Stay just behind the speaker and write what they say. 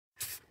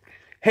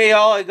Hey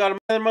y'all, I got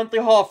another monthly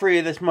haul for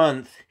you this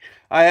month.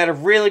 I had a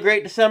really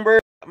great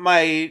December.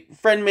 My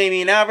friend made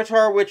me an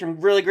avatar, which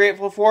I'm really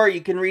grateful for.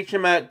 You can reach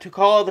him at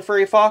Tukala the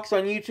Furry Fox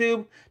on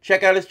YouTube.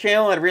 Check out his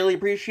channel, I'd really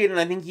appreciate it,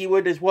 and I think he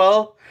would as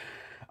well.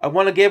 I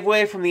won a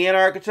giveaway from the Ant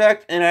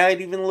Architect, and I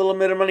had even a little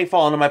bit of money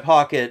fall into my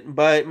pocket,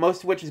 but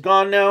most of which is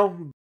gone now.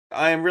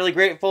 I am really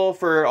grateful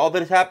for all that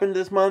has happened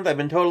this month. I've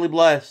been totally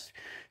blessed.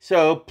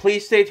 So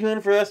please stay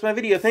tuned for the rest of my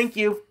video. Thank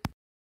you.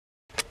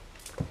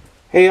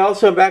 Hey,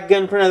 also I'm back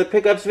again for another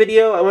pickups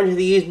video. I went to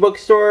the used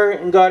bookstore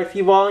and got a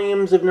few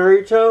volumes of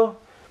Naruto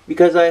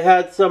because I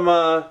had some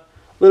little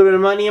bit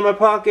of money in my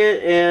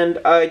pocket and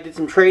I did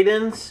some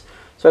trade-ins.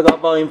 So I got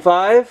volume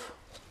 5,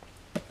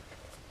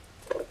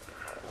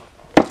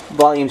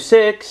 volume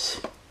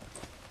 6,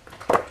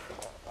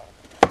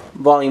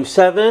 volume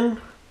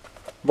 7,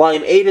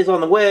 volume 8 is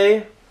on the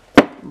way,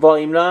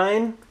 volume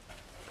 9,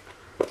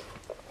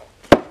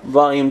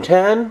 volume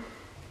 10,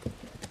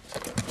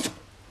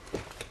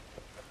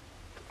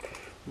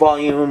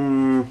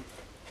 volume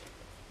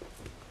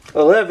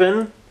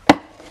 11,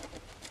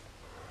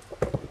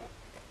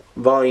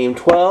 volume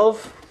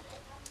 12,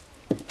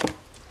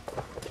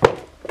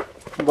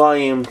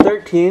 volume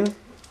 13,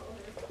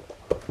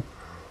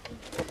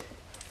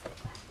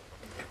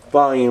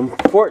 volume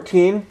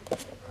 14,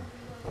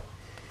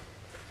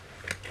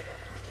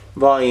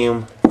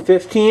 volume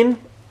 15,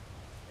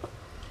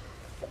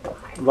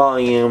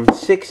 volume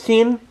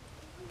 16,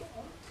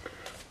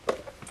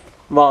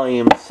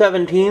 volume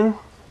 17,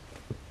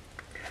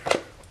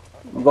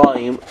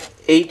 volume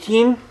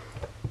 18,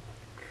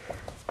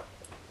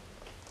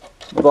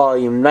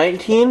 volume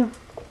 19,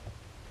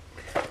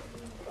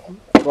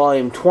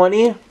 volume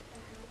 20,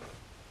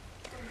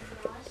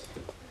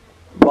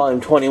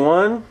 volume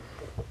 21,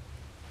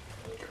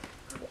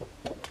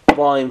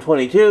 volume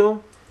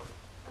 22,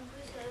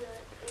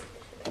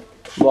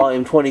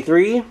 volume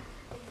 23,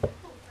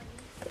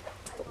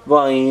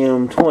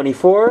 volume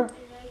 24,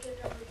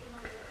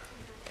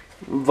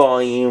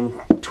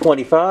 volume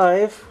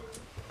 25,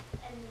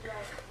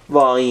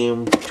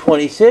 volume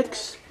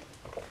 26,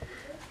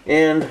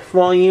 and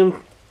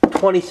volume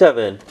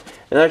 27. And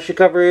that should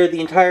cover the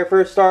entire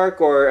first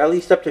arc, or at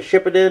least up to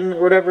Shippuden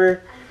or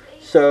whatever.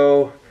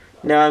 So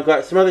now I've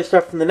got some other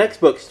stuff from the next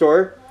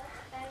bookstore.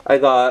 I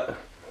got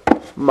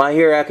My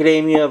Hero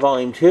Academia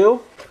Volume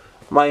 2,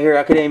 My Hero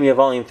Academia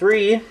Volume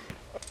 3,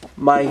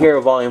 My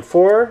Hero Volume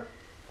 4,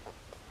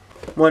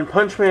 One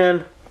Punch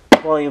Man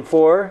Volume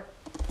 4,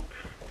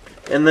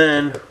 and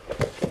then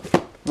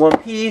One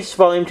Piece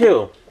Volume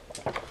 2.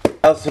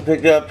 I also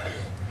picked up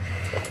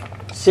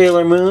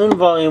Sailor Moon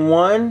Volume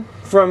 1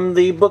 from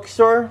the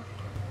bookstore.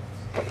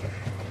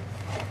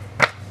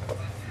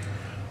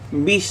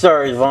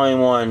 Beastars Volume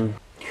 1.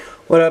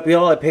 What up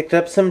y'all? I picked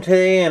up some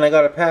today and I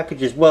got a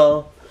package as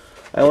well.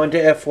 I went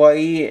to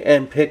FYE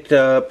and picked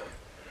up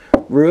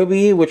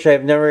Ruby, which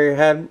I've never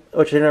had,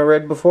 which I never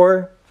read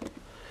before.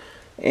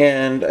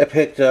 And I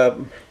picked up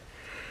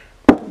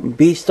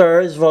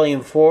Beastars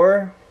Volume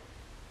 4.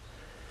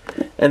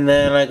 And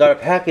then I got a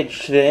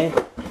package today.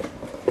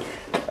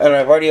 And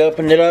I've already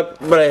opened it up,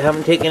 but I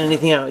haven't taken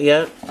anything out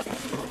yet.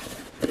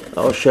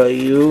 I'll show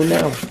you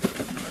now.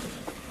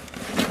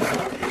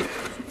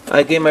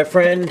 I gave my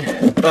friend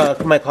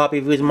my copy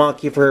of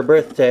Uzumaki for her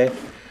birthday.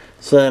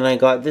 So then I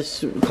got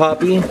this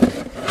copy.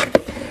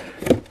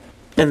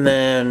 And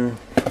then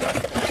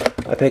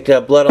I picked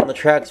up Blood on the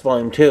Tracks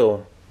Volume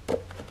 2.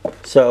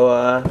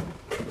 So,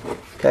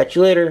 catch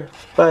you later.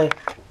 Bye.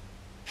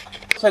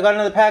 So I got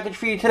another package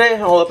for you today.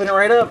 I'll open it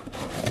right up.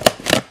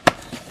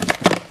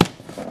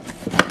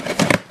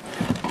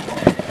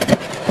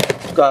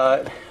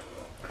 Got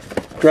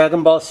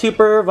Dragon Ball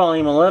Super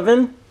Volume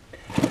 11,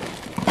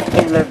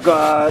 and I've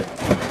got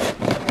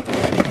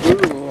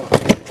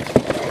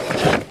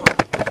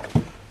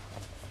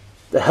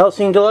the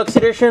Hellsing Deluxe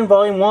Edition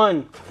Volume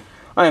 1.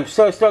 I am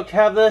so stoked to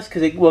have this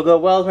because it will go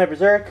well with my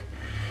Berserk.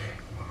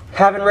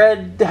 Haven't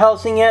read the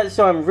Hellsing yet,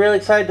 so I'm really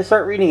excited to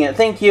start reading it.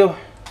 Thank you.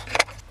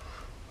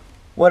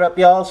 What up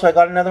y'all? So I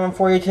got another one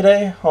for you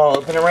today. I'll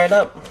open it right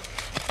up.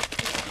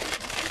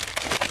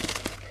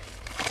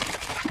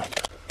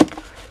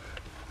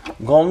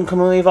 Golden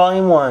Kamui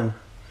Volume 1.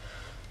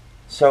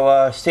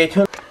 So, stay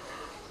tuned.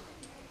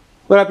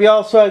 What up,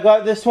 y'all? So, I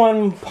got this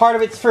one. Part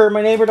of it's for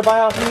my neighbor to buy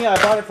off me.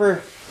 I bought it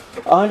for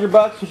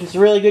 $100, which is a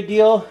really good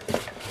deal.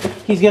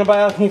 He's going to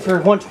buy off me for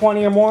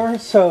 $120 or more,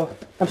 so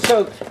I'm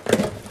stoked.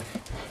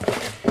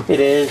 It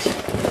is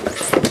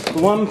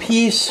One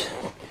Piece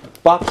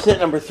box set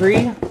number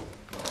 3.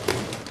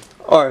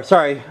 Or,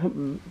 sorry,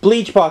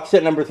 Bleach box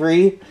set number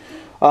 3.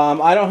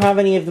 I don't have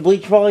any of the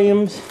Bleach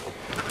volumes.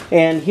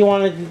 And he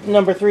wanted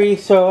number 3,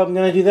 so I'm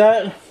going to do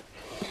that.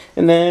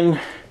 And then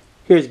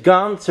here's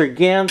Gantz or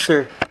Gantz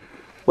or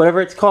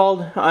whatever it's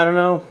called. I don't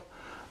know.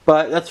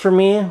 But that's for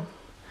me.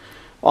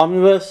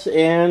 Omnibus,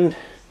 and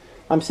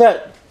I'm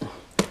set.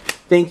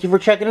 Thank you for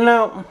checking it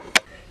out.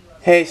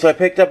 Hey, so I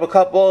picked up a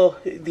couple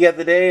the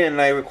other day and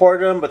I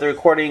recorded them, but the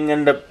recording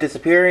ended up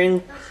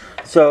disappearing.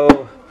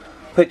 So,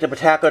 picked up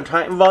Attack on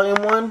Titan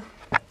Volume 1.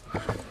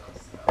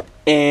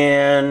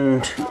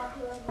 And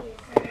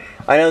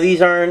I know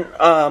these aren't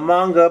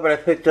manga, but I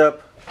picked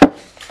up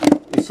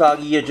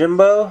Usagi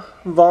Yojimbo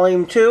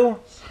Volume 2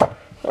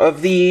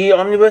 of the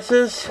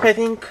omnibuses, I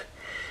think,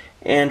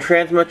 and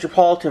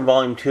Transmetropolitan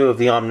Volume 2 of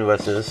the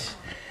omnibuses.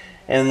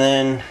 And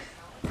then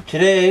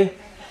today,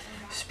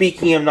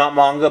 speaking of not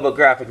manga but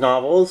graphic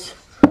novels,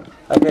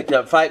 I picked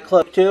up Fight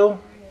Club 2,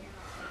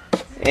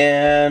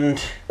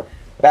 and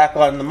back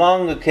on the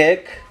manga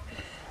kick,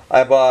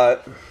 I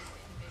bought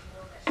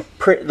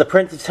The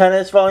Prince of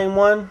Tennis Volume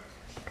 1,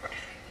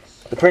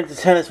 The Prince of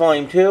Tennis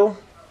Volume 2,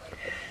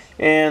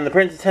 and The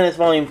Prince of Tennis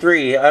Volume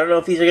 3. I don't know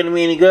if these are going to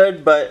be any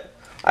good, but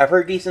I've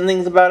heard decent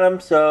things about them,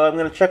 so I'm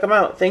going to check them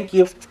out. Thank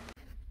you.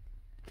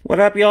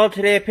 What up, y'all?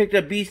 Today I picked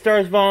up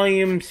Beastars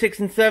Volume 6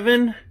 and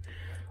 7.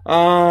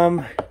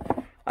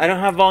 I don't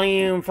have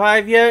Volume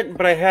 5 yet,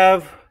 but I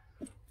have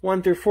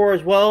 1 through 4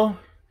 as well.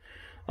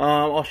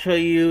 I'll show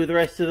you the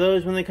rest of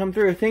those when they come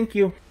through. Thank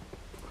you.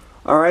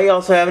 Alright,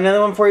 also I have another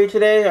one for you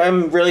today.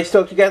 I'm really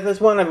stoked to get this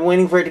one. I've been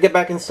waiting for it to get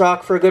back in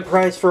stock for a good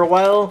price for a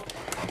while,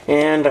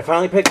 and I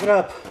finally picked it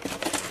up.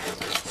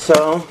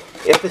 So,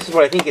 if this is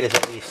what I think it is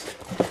at least.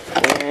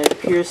 And it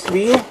appears to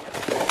be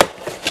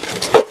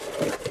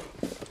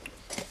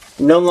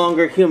No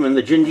Longer Human,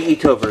 the Junji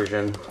Ito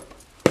version.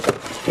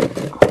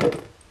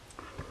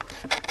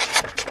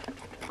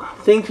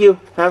 Thank you.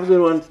 Have a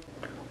good one.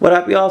 What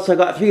up, y'all? So I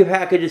got 3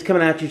 packages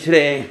coming at you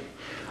today.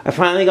 I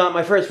finally got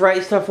my first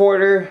Right Stuff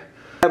order.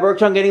 I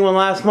worked on getting one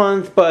last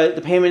month, but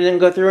the payment didn't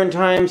go through in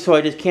time, so I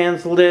just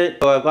canceled it.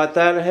 So I've got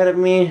that ahead of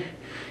me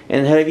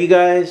and ahead of you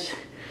guys.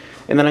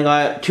 And then I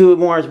got 2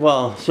 more as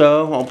well.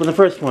 So I'll open the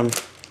first one.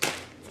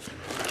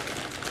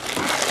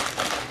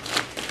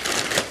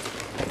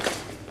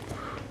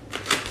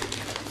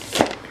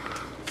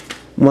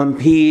 One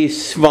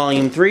Piece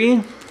Volume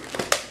 3.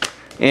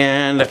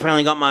 And I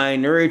finally got my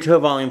Naruto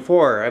Volume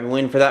 4. I've been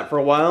waiting for that for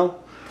a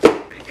while.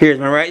 Here's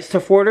my Right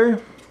Stuff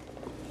order.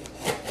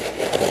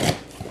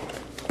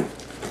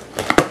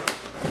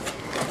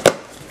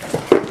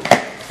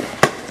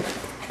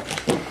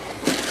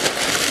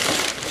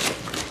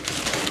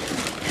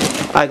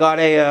 I got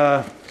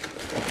a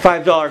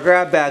 $5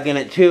 grab bag in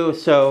it too,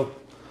 so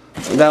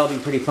that'll be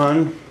pretty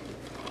fun.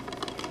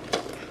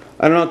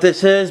 I don't know what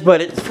this is,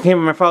 but it came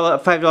in my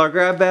 $5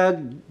 grab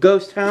bag,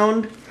 Ghost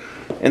Hound.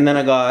 And then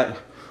I got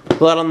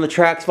Blood on the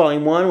Tracks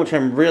Volume 1, which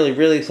I'm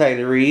really excited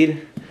to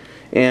read.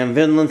 And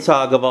Vinland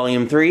Saga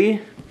Volume 3.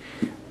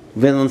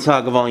 Vinland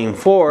Saga Volume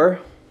 4.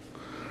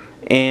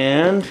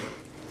 And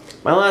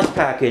my last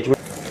package.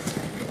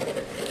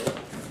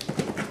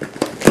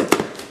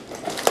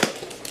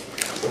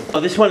 Oh,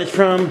 this one is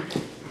from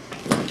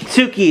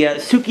Suki at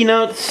Suki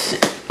Notes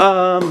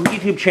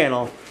YouTube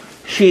channel.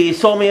 She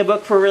sold me a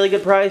book for a really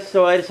good price,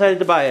 so I decided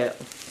to buy it.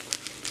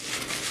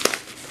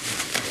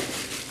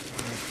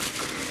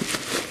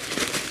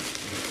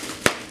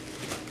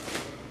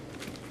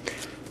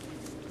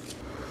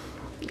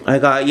 I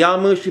got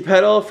Yamushi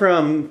Pedal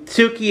from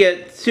Suki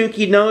at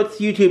Suki Notes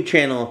YouTube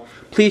channel.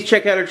 Please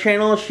check out her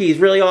channel. She's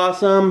really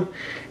awesome,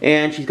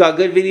 and she's got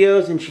good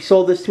videos, and she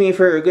sold this to me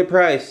for a good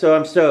price, so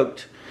I'm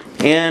stoked.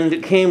 And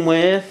it came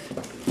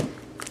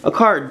with a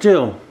card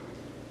too.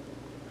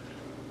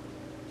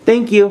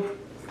 Thank you.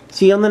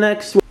 See you on the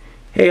next one.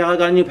 Hey, I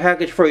got a new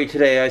package for you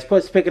today. I was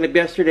supposed to pick it up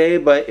yesterday,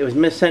 but it was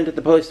missent at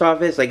the post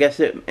office. I guess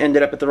it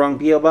ended up at the wrong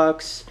P.O.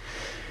 box.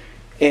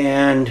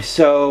 And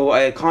so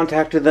I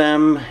contacted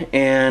them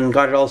and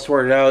got it all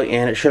sorted out,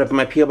 and it showed up in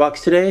my P.O.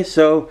 box today.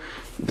 So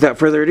without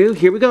further ado,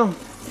 here we go.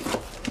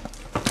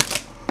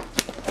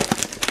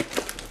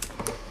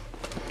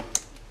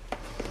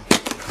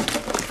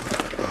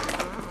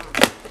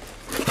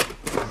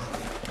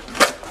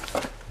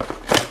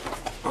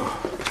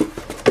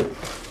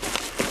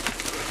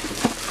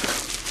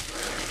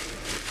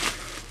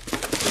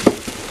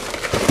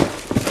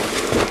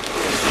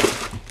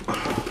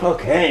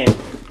 Okay.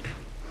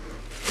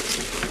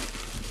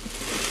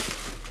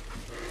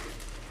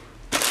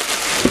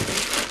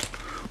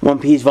 One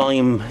Piece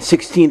Volume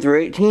 16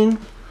 through 18.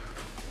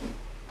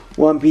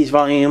 One Piece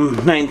Volume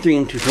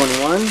 19 to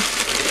 21.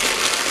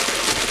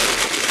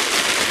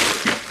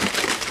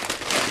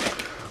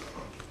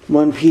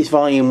 One Piece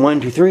Volume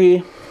 1 to 3.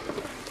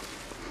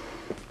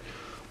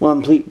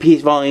 One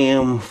Piece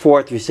Volume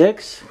 4 through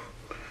 6.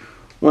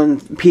 One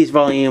Piece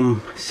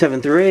Volume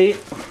 7 through 8.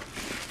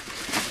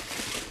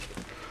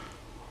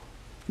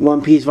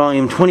 One Piece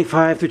Volume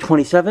 25 through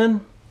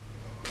 27.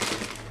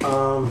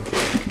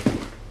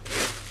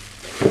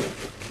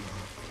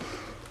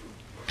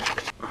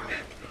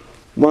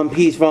 One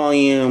Piece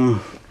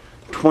Volume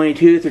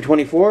 22 through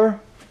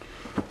 24.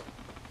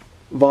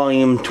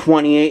 Volume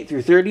 28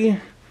 through 30.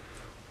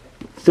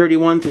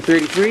 31 through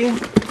 33.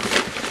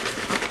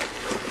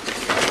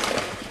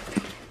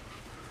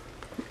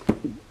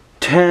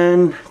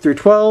 (10 through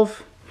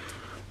 12).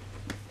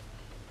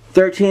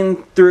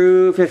 13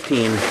 through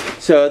 15.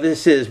 So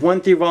this is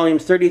 1 through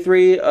volumes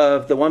 33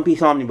 of the One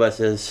Piece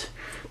omnibuses.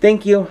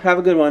 Thank you. Have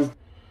a good one.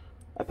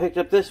 I picked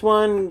up this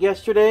one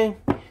yesterday.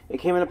 It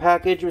came in a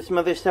package with some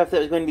other stuff that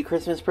was going to be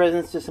Christmas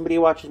presents to somebody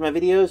who watches my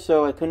videos,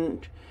 so I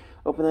couldn't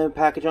open the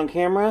package on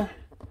camera.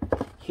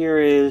 Here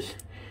is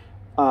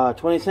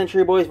 20th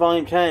Century Boys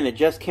Volume 10. It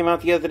just came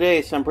out the other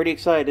day, so I'm pretty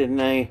excited, and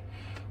I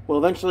will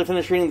eventually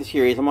finish reading the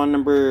series. I'm on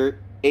number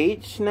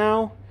 8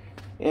 now,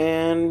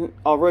 and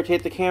I'll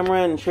rotate the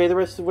camera and show you the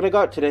rest of what I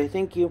got today.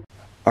 Thank you.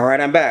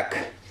 Alright, I'm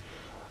back.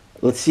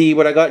 Let's see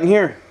what I got in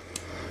here.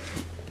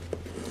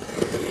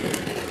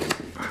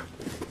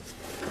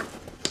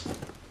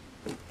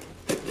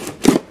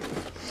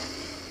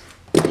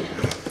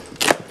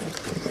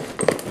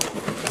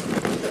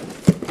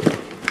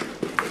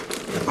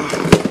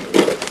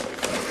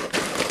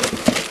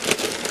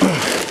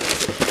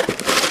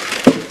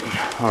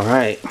 All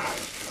right.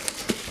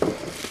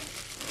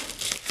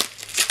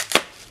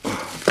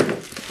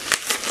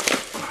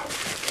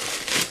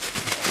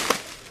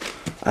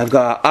 I've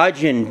got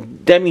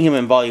Ajin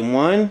Demi-Human Volume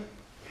 1,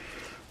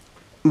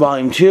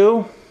 Volume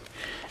 2,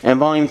 and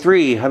Volume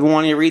 3. I've been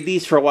wanting to read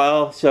these for a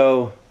while,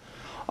 so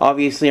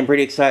obviously I'm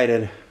pretty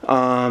excited.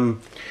 I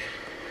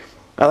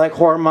like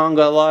horror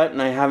manga a lot,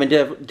 and I haven't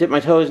dipped my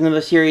toes into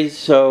the series,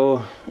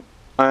 so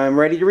I'm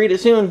ready to read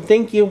it soon.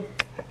 Thank you.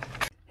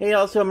 Hey,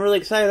 also, I'm really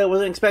excited. I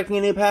wasn't expecting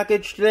a new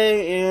package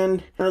today, and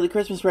an early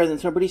Christmas present,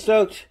 so I'm pretty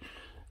stoked.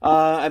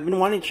 I've been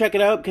wanting to check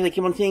it out because I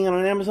keep on seeing it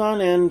on Amazon,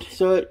 and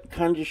so it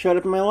kind of just showed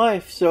up in my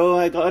life, so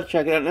I gotta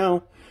check it out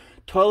now.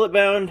 Toilet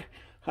Bound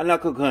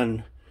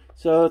Hanako-kun.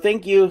 So,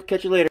 thank you.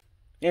 Catch you later.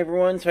 Hey,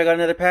 everyone. So, I got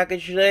another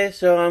package today,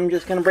 so I'm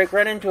just gonna break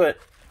right into it.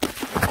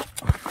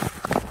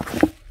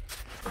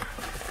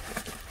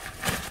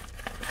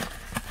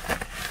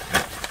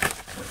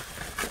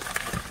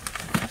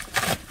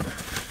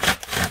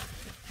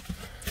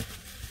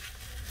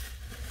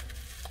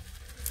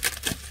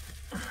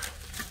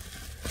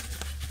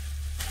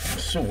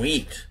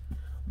 Sweet.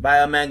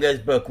 Biomanga's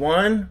book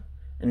 1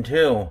 and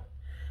 2.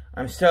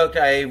 I'm stoked.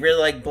 I really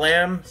like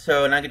Blam,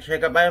 so now I can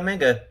check out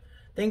Biomanga.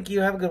 Thank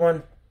you. Have a good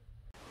one.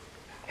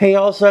 Hey,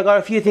 also, I got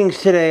a few things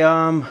today.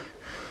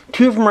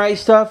 2 from Right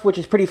Stuff, which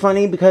is pretty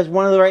funny because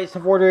one of the Right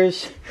Stuff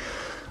orders,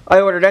 I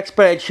ordered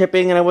expedited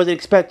shipping and I wasn't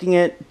expecting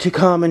it to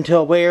come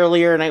until way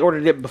earlier, and I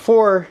ordered it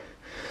before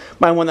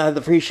my one that had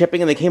the free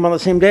shipping, and they came on the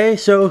same day,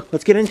 so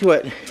let's get into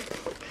it.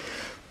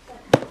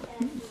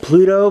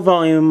 Pluto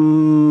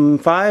Volume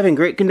 5 in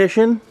great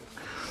condition.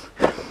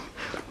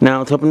 Now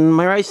let's open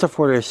my Right Stuff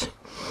orders.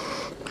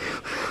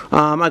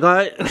 I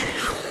got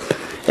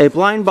a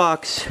blind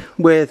box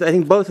with, I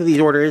think, both of these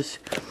orders.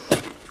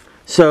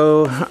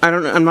 So I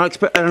don't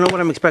know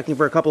what I'm expecting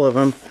for a couple of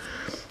them.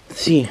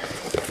 Let's see.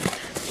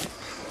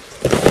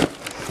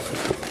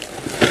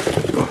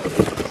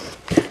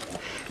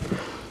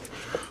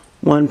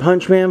 One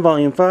Punch Man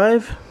Volume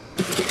 5.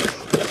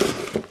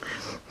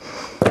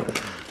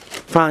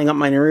 Filing up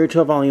my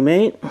Naruto Volume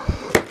 8.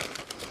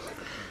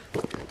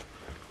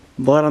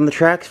 Blood on the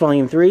Tracks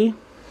Volume 3.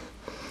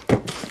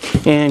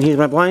 And here's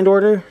my blind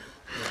order.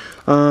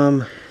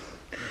 Nobunga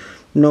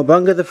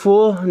the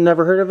Fool.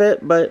 Never heard of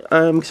it, but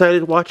I'm excited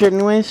to watch it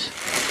anyways,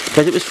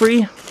 because it was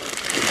free.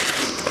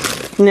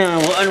 Now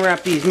we'll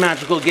unwrap these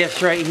magical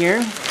gifts right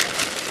here.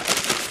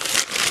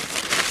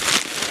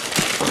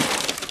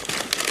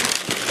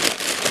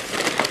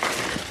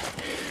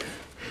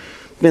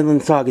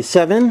 Vinland Saga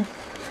 7.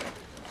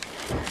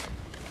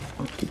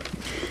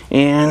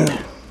 And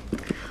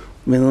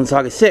Vinland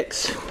Saga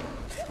 6.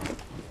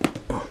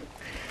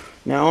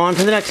 Now on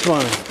to the next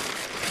one.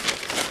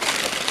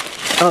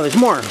 Oh, there's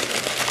more.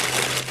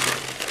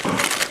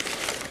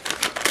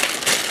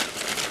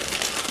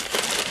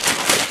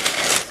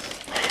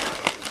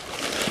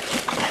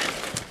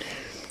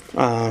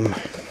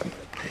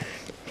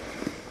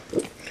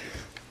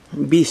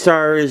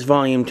 Beastars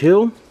Volume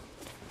 2.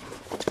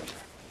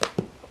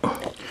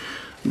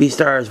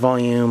 Beastars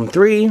Volume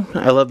 3.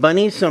 I love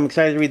bunnies, so I'm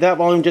excited to read that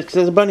volume just because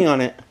there's a bunny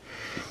on it.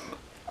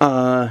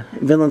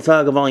 Vinland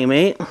Saga Volume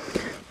 8.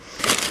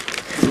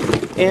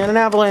 And an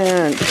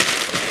avalanche.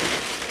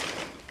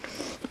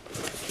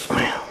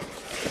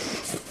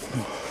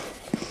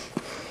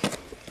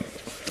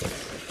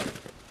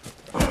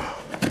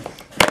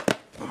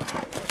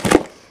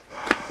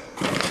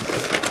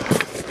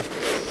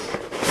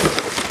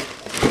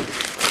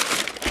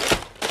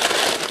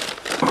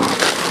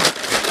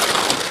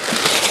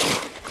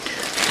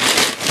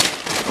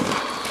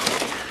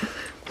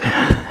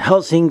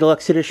 Hellsing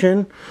Deluxe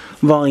Edition,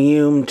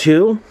 Volume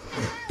 2.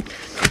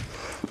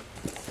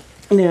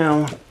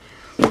 Now,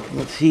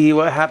 let's see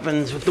what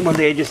happens with the one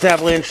they just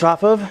avalanched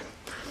off of.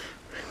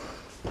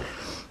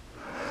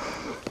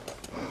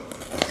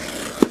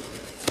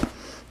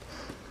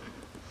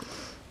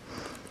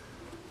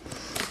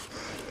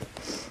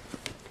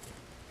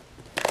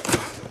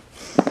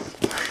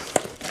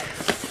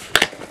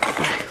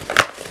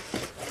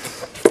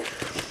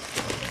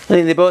 I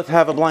think they both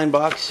have a blind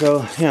box,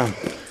 so yeah.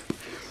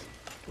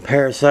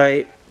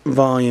 Parasite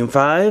Volume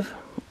 5.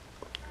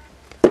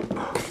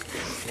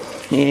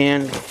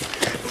 And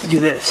let's do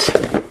this.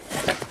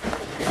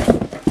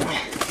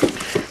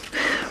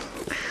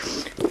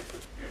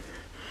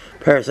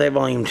 Parasite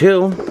Volume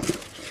 2.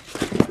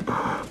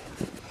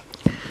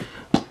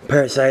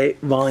 Parasite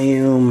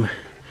Volume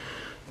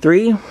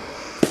 3,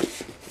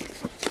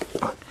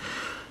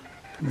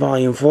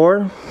 Volume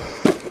 4,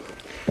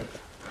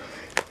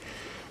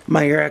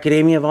 My Hero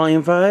Academia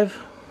Volume 5,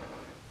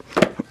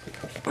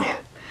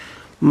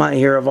 My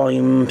Hero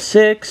Volume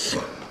 6,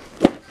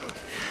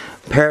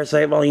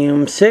 Parasite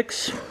Volume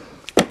 6,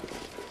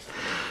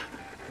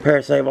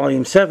 Parasite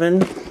Volume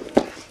 7,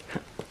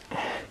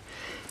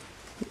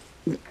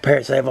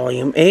 Parasite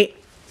Volume 8,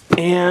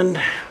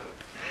 and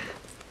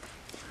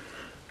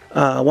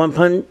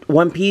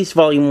One Piece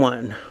Volume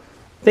 1.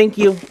 Thank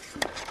you.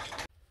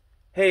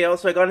 Hey,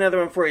 also I got another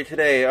one for you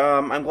today.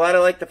 I'm glad I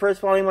liked the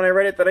first volume when I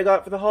read it that I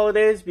got for the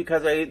holidays,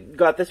 because I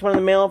got this one in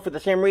the mail for the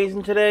same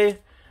reason today,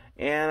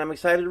 and I'm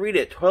excited to read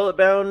it. Toilet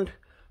Bound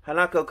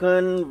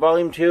Hanako-kun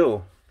Volume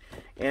 2.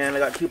 And I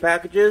got 2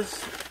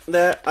 packages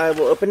that I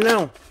will open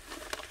now.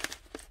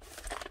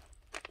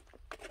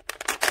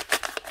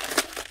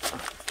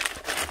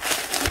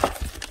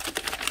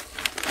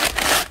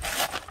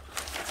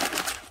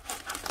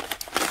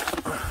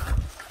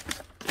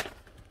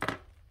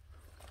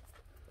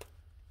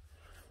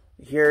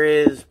 Here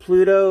is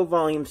Pluto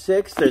Volume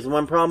 6. There's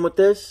one problem with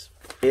this.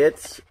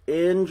 It's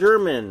in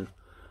German.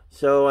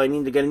 So I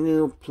need to get a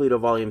new Pluto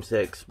Volume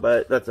 6.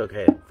 But that's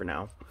okay for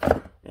now.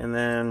 And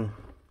then,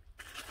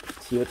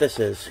 let's see what this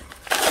is.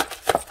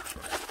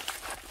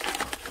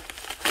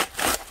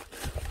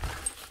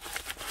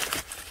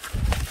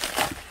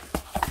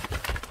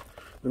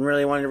 Been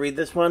really wanting to read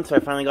this one, so I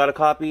finally got a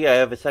copy. I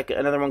have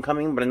another one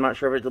coming, but I'm not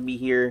sure if it'll be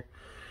here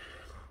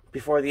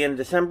before the end of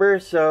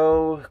December.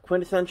 So,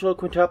 Quintessential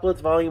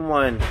Quintuplets Volume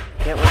 1.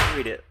 Can't wait to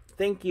read it.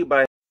 Thank you,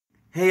 bye.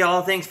 Hey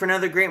y'all, thanks for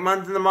another great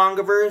month in the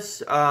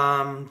Mangaverse.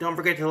 Don't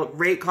forget to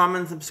rate,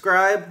 comment,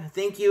 subscribe.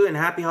 Thank you, and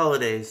happy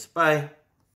holidays. Bye.